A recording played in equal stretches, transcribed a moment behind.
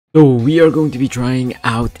So we are going to be trying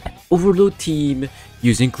out an overload team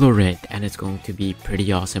using Clorinde, and it's going to be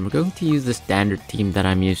pretty awesome. We're going to use the standard team that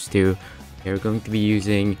I'm used to. We're going to be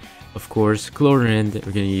using, of course, Clorinde.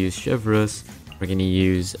 We're going to use Chevrus. We're going to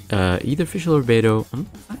use either Fischl or Beto.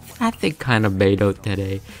 I think kind of Beto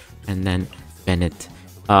today, and then Bennett.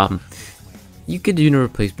 You could,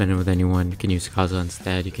 replace Bennett with anyone. You can use Kaza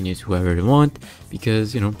instead. You can use whoever you want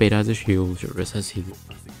because, Beta has a shield, Chevrus has heal.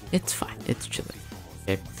 It's fine. It's chilling.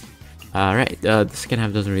 Okay. Alright, the second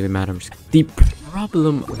half doesn't really matter. The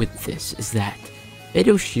problem with this is that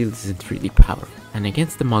Beto's shield isn't really powerful. And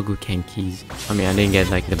against the Magu Kenkis, I mean, I didn't get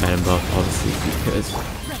like the meta buff, obviously, because,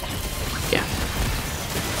 yeah.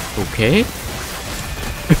 Okay.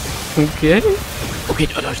 Okay. Okay,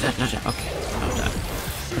 dodge that. Okay, dodge that.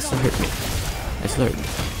 That still hurt me. That still hurt me.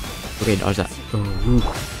 Okay, dodge that. Oh,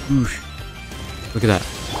 whoosh. Look at that.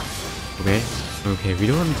 Okay. Okay, we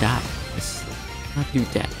don't want to die. Let's not do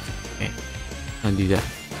that. Okay. Not do that.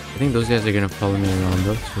 I think those guys are gonna follow me around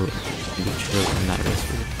though, so I'm not sure when that is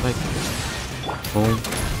really like. Boom.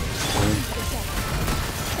 Boom.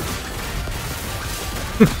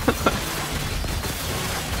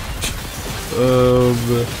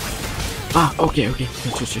 Okay.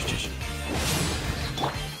 Shush.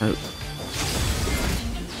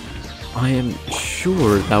 I am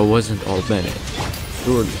sure that wasn't all Bennett.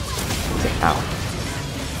 Surely. Okay, ow.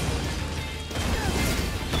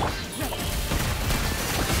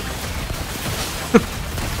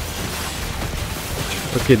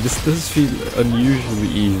 Okay, this does feel unusually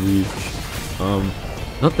easy.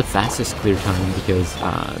 Not the fastest clear time because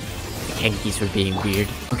the Kenkis were being weird.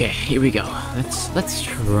 Okay, here we go. Let's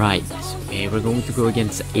try this. Okay, we're going to go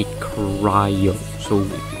against a Cryo, so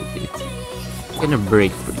it's gonna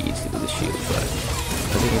break pretty easily with the shield, but I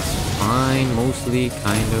think it's fine, mostly,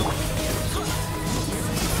 kind of.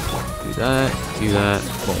 Do that.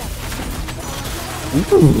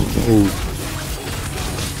 Boom. Ooh.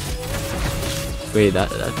 Wait, that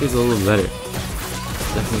feels a little better.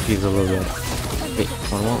 Definitely feels a little better. Wait,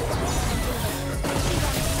 one more.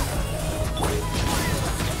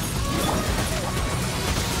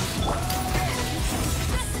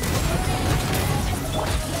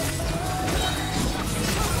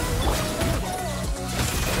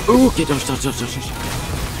 Ooh, okay, dodge.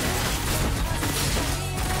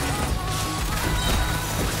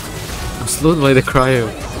 I'm slowed by the cryo.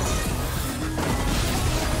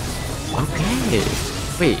 Okay.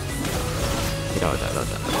 Wait.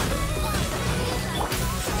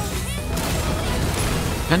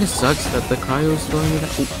 Kinda sucks that the cryo is slowing me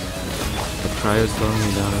down. Ooh. The cryo is slowing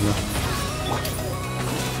me down enough.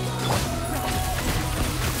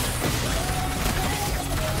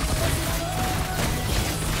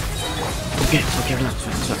 Okay, relax.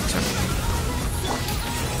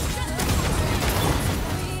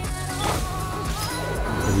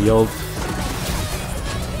 The ult.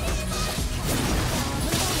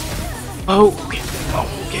 Oh,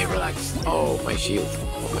 okay, relax. Oh, my shield.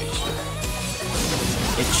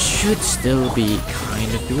 It should still be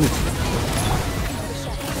kind of doable.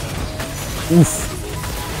 Oof.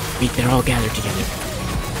 Wait, they're all gathered together.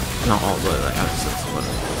 Not all, but like, obviously some of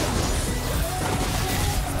them.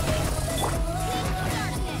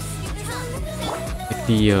 If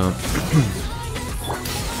the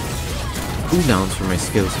cooldowns for my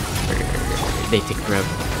skills, they take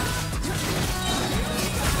forever.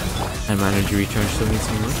 I managed to recharge still needs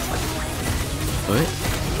some more. But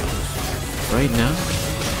right now,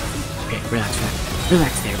 okay, relax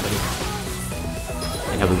there, buddy.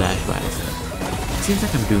 I double dash by accident. It seems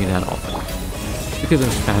like I'm doing that often because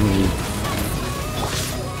I'm spamming.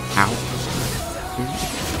 Ow!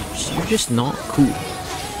 You're just not cool.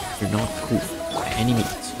 You're not cool by any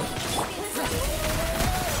means.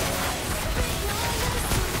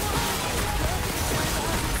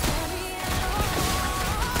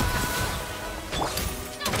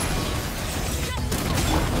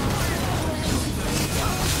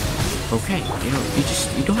 Okay, you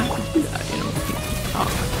don't have to do that,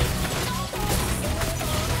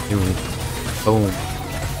 Boom.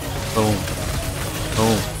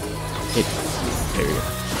 Hit. There you go.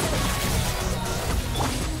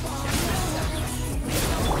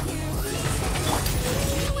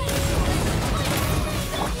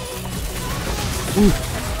 Ooh.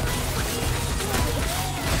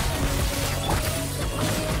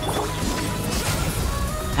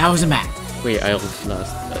 That was a match. Wait, I almost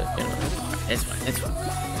lost. It's fine. I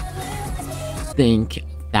think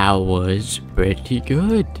that was pretty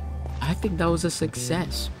good. I think that was a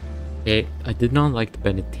success. Okay, I did not like the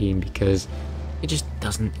Bennett team because it just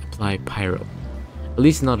doesn't apply pyro. At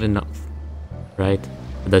least not enough, right?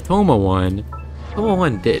 The Toma one,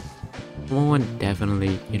 111 did. 111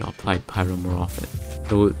 definitely, you know, applied pyro more often.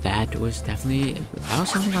 So that was something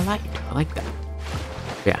I liked. I like that.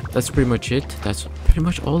 Yeah, that's pretty much it. That's pretty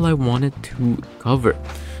much all I wanted to cover.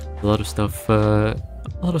 A lot of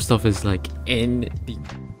stuff is like in the,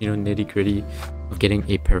 you know, nitty-gritty of getting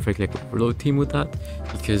a perfect like overload team with that,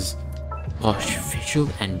 because gosh,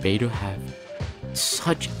 Fischl and Beto have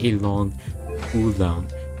such a long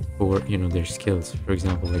cooldown for, you know, their skills. For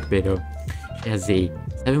example, like Beto, she has a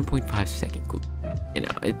 7.5 second cooldown. You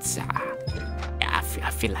know, it's yeah,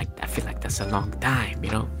 I feel like that's a long time,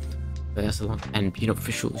 you know. But that's a long, and you know,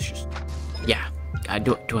 Fischl is just, yeah.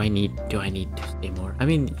 Do I need to stay more? I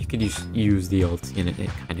mean, you could use the ult, and it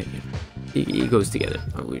kind of, you know, it goes together,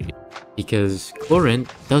 because Clorinde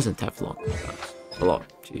doesn't have long cooldowns a lot.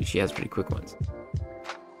 She has pretty quick ones.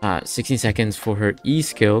 16 seconds for her E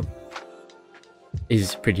skill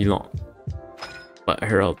is pretty long, but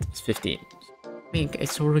her ult is 15. I mean, it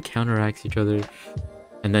sort of counteracts each other.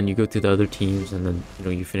 And then you go to the other teams, and then, you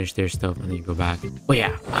know, you finish their stuff, and then you go back. But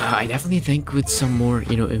yeah, I definitely think with some more,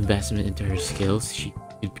 you know, investment into her skills, she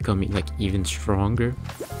could become like even stronger.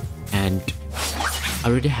 And I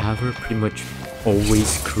already have her pretty much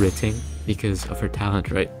always critting because of her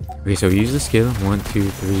talent, right? Okay, so we use the skill 1 2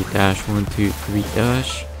 3 dash 1 2 3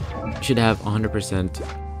 dash. You should have 100%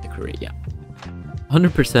 the crit, yeah.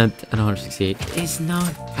 100% and 168 is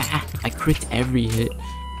not bad. I crit every hit,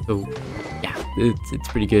 so yeah, it's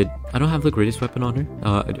pretty good. I don't have the greatest weapon on her.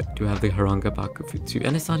 I do have the Haranga Bakufutsu,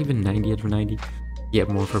 and it's not even 90 yet for 90. Get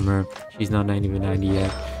more from her. She's not 90 with 90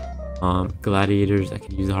 yet. Gladiators, I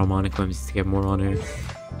could use the harmonic weapons to get more on her,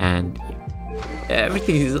 and yeah,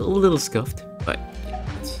 everything is a little scuffed, but yeah,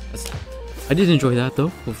 that's I did enjoy that though.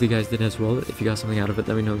 Hopefully you guys did as well. If you got something out of it,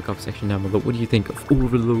 let me know in the comment section down below. What do you think of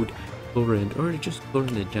Overload, Clorinde, or just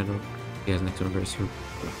Clorinde in general? See you guys next one very soon.